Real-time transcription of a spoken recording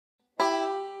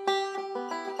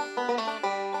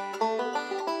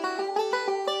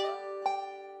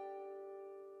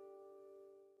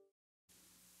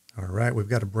right, we've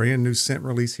got a brand new scent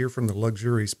release here from the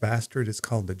Luxurious Bastard. It's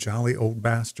called the Jolly Old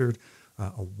Bastard,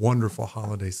 a wonderful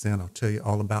holiday scent I'll tell you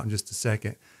all about in just a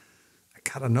second. I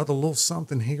got another little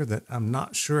something here that I'm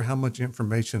not sure how much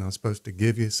information I'm supposed to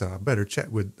give you, so I better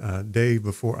check with Dave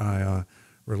before I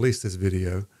release this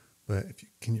video. But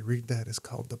can you read that? It's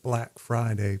called the Black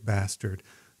Friday Bastard.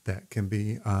 That can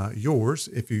be yours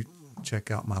if you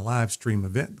check out my live stream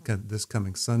event this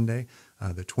coming Sunday,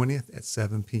 the 20th at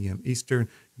 7 p.m. Eastern.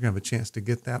 You're going to have a chance to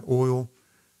get that oil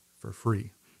for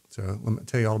free. So let me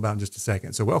tell you all about it in just a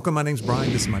second. So welcome, my name's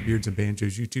Brian. This is my Beards and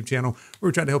Banjos YouTube channel.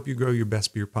 We're trying to help you grow your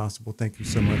best beer possible. Thank you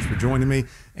so much for joining me.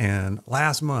 And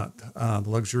last month, the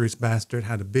Luxurious Bastard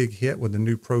had a big hit with a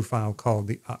new profile called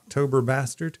the October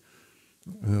Bastard.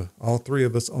 All three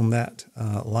of us on that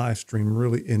live stream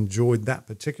really enjoyed that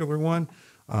particular one.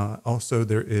 Also,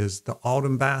 there is the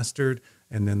Autumn Bastard,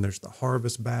 and then there's the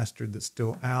Harvest Bastard that's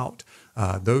still out.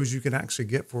 Those you can actually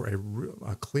get for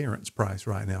a clearance price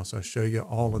right now. So I'll show you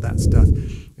all of that stuff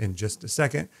in just a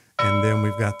second. And then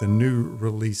we've got the new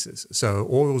releases. So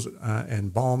oils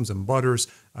and balms and butters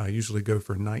usually go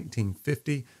for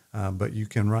 $19.50. But you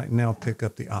can right now pick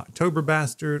up the October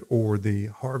Bastard or the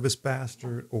Harvest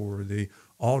Bastard or the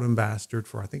Autumn Bastard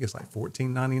for, I think it's like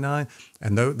 $14.99.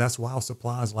 And that's while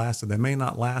supplies last. So they may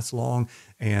not last long.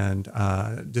 And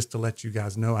just to let you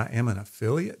guys know, I am an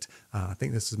affiliate. I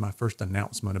think this is my first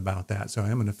announcement about that. So I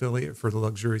am an affiliate for the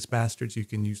Luxurious Bastards. You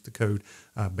can use the code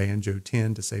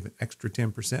BANJO10 to save an extra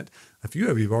 10%. A few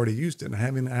of you have already used it and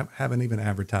haven't even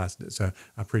advertised it. So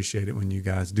I appreciate it when you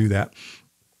guys do that.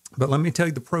 But let me tell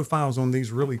you the profiles on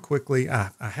these really quickly.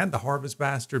 I had the Harvest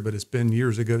Bastard, but it's been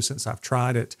years ago since I've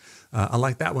tried it. I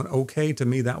like that one okay. To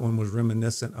me, that one was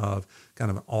reminiscent of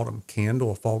kind of an autumn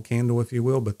candle, a fall candle, if you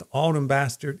will. But the Autumn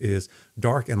Bastard is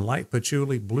dark and light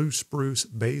patchouli, blue spruce,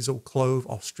 basil, clove,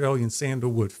 Australian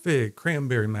sandalwood, fig,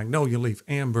 cranberry, magnolia leaf,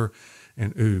 amber,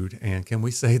 and oud. And can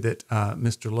we say that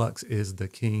Mr. Lux is the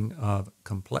king of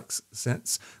complex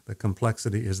scents? The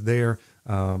complexity is there.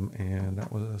 And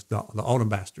that was the Autumn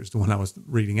Bastard, the one I was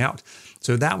reading out.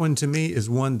 So that one to me is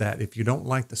one that if you don't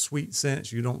like the sweet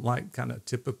scents, you don't like kind of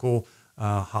typical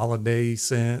holiday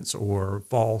scents or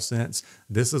fall scents,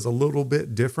 this is a little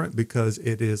bit different because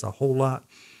it is a whole lot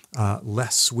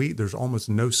less sweet. There's almost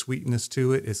no sweetness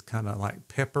to it. It's kind of like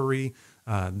peppery,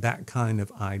 that kind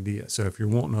of idea. So if you're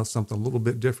wanting something a little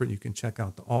bit different, you can check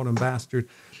out the Autumn Bastard.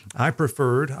 I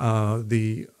preferred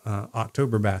the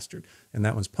October Bastard, and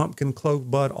that one's pumpkin,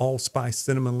 clove bud, allspice,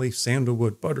 cinnamon leaf,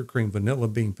 sandalwood, buttercream, vanilla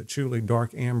bean, patchouli,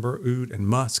 dark amber, oud, and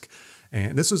musk.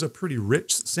 And this is a pretty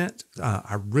rich scent.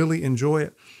 I really enjoy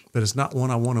it, but it's not one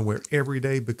I want to wear every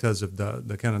day because of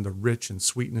the kind of the rich and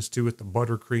sweetness to it, the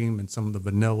buttercream and some of the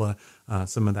vanilla,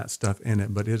 some of that stuff in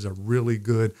it. But it is a really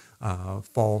good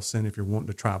fall scent if you're wanting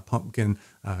to try a pumpkin,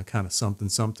 kind of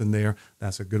something there.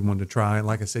 That's a good one to try. And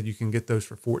like I said, you can get those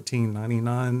for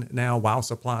 $14.99 now while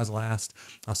supplies last.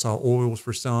 I saw oils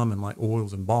for some and like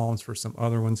oils and balms for some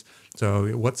other ones. So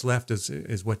what's left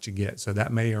is what you get. So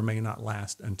that may or may not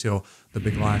last until the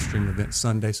big live stream event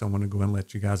Sunday. So I want to go and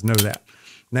let you guys know that.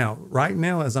 Now, right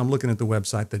now, as I'm looking at the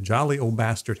website, the Jolly Old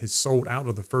Bastard has sold out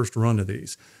of the first run of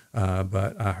these.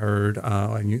 But I heard,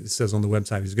 and it says on the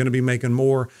website, he's going to be making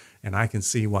more. And I can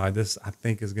see why this, I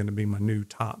think, is going to be my new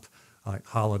top like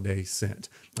holiday scent.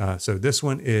 So this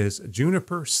one is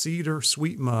juniper, cedar,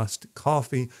 sweet musk,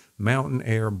 coffee, mountain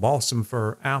air, balsam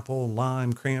fir, apple,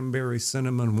 lime, cranberry,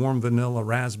 cinnamon, warm vanilla,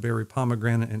 raspberry,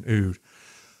 pomegranate, and oud.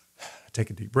 Take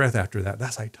a deep breath after that.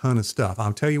 That's a ton of stuff.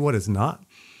 I'll tell you what it's not.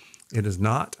 It is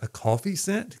not a coffee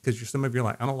scent because some of you are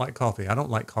like, I don't like coffee. I don't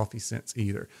like coffee scents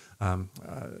either.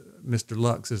 Mr.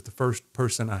 Lux is the first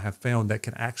person I have found that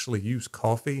can actually use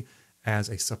coffee as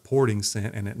a supporting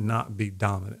scent and it not be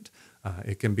dominant.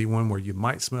 It can be one where you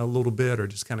might smell a little bit or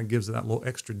just kind of gives it that little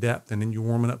extra depth, and then you're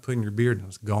warming up, putting your beard, and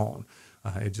it's gone.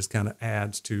 It just kind of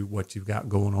adds to what you've got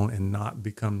going on and not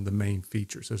become the main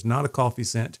feature. So it's not a coffee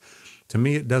scent. To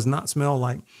me, it does not smell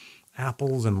like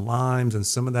apples and limes and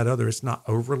some of that other. It's not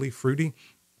overly fruity.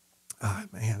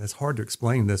 Man, it's hard to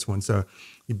explain this one. So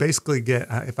you basically get,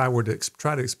 if I were to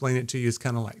try to explain it to you, it's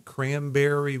kind of like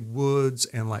cranberry woods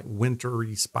and like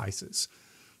wintry spices,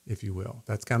 if you will.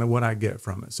 That's kind of what I get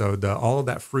from it. So all of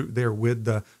that fruit there with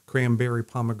the cranberry,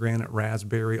 pomegranate,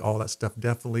 raspberry, all that stuff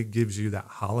definitely gives you that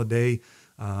holiday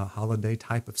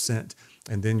type of scent.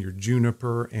 And then your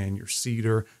juniper and your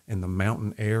cedar and the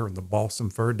mountain air and the balsam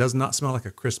fir. It does not smell like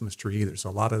a Christmas tree either. So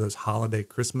a lot of those holiday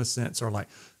Christmas scents are like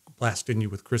blasting you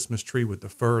with Christmas tree with the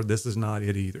fir. This is not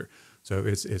it either. So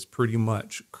it's pretty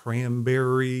much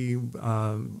cranberry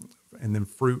and then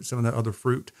fruit, some of the other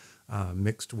fruit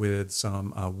mixed with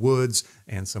some woods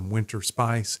and some winter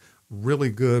spice. really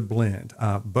good blend.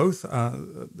 Both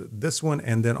this one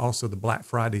and then also the Black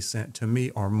Friday scent to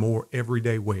me are more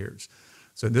everyday wears.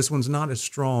 So this one's not as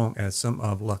strong as some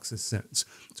of Lux's scents.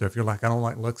 So if you're like, I don't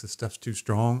like Lux's stuff's too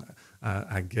strong,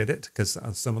 I get it, because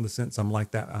some of the scents I'm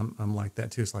like that. I'm like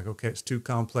that too. It's like, okay, it's too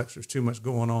complex. There's too much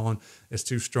going on. It's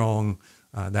too strong.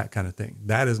 That kind of thing.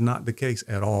 That is not the case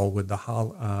at all with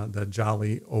the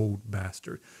Jolly Old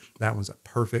Bastard. That one's a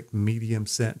perfect medium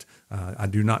scent. I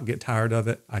do not get tired of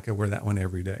it. I can wear that one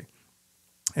every day.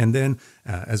 And then,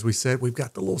 as we said, we've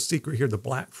got the little secret here, the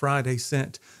Black Friday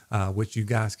scent, which you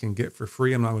guys can get for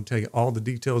free. I'm not going to tell you all the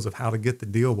details of how to get the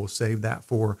deal. We'll save that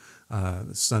for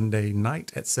Sunday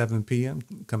night at 7 p.m.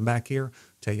 Come back here,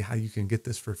 tell you how you can get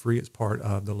this for free. It's part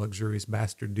of the Luxurious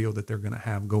Bastard deal that they're going to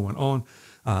have going on.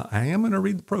 I am going to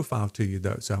read the profile to you,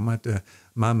 though, so I'm going to have to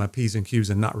mind my P's and Q's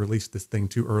and not release this thing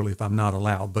too early if I'm not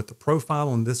allowed. But the profile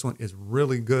on this one is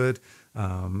really good.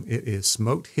 It is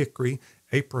smoked hickory,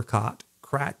 apricot,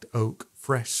 cracked oak,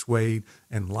 fresh suede,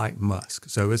 and light musk.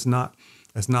 So it's not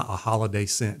a holiday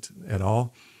scent at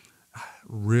all.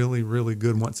 Really, really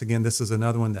good. Once again, this is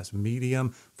another one that's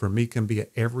medium. For me, can be an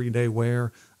everyday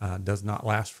wear. Does not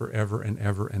last forever and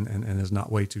ever, and is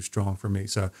not way too strong for me.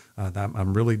 So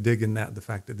I'm really digging that. The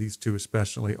fact that these two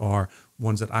especially are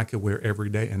ones that I could wear every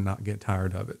day and not get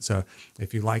tired of it. So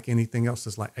if you like anything else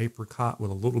that's like apricot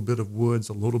with a little bit of woods,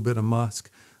 a little bit of musk,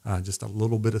 just a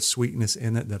little bit of sweetness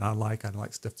in it that I like. I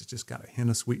like stuff that's just got a hint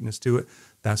of sweetness to it.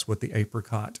 That's what the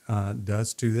apricot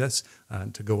does to this,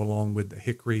 to go along with the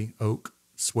hickory, oak,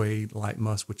 suede, light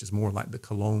musk, which is more like the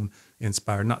cologne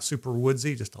inspired, not super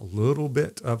woodsy, just a little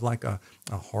bit of like a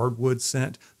hardwood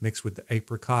scent mixed with the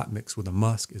apricot, mixed with the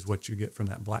musk is what you get from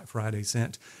that Black Friday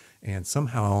scent. And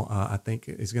somehow I think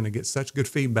he's going to get such good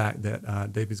feedback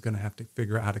that Davey's going to have to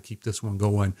figure out how to keep this one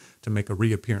going to make a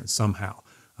reappearance somehow.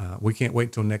 We can't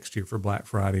wait till next year for Black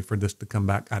Friday for this to come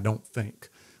back, I don't think.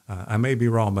 I may be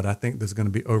wrong, but I think there's going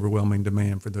to be overwhelming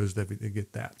demand for those that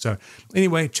get that. So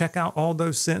anyway, check out all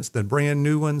those scents, the brand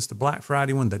new ones, the Black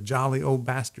Friday one, the Jolly Old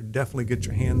Bastard. Definitely get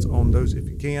your hands on those if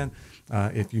you can.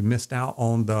 If you missed out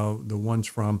on the ones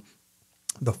from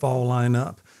the fall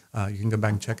lineup, you can go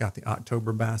back and check out the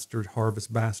October Bastard,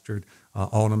 Harvest Bastard,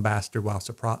 Autumn Bastard while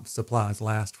supplies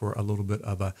last for a little bit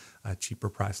of a cheaper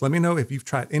price. Let me know if you've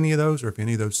tried any of those or if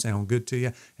any of those sound good to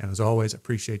you. And as always, I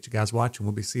appreciate you guys watching.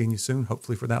 We'll be seeing you soon,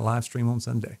 hopefully for that live stream on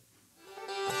Sunday.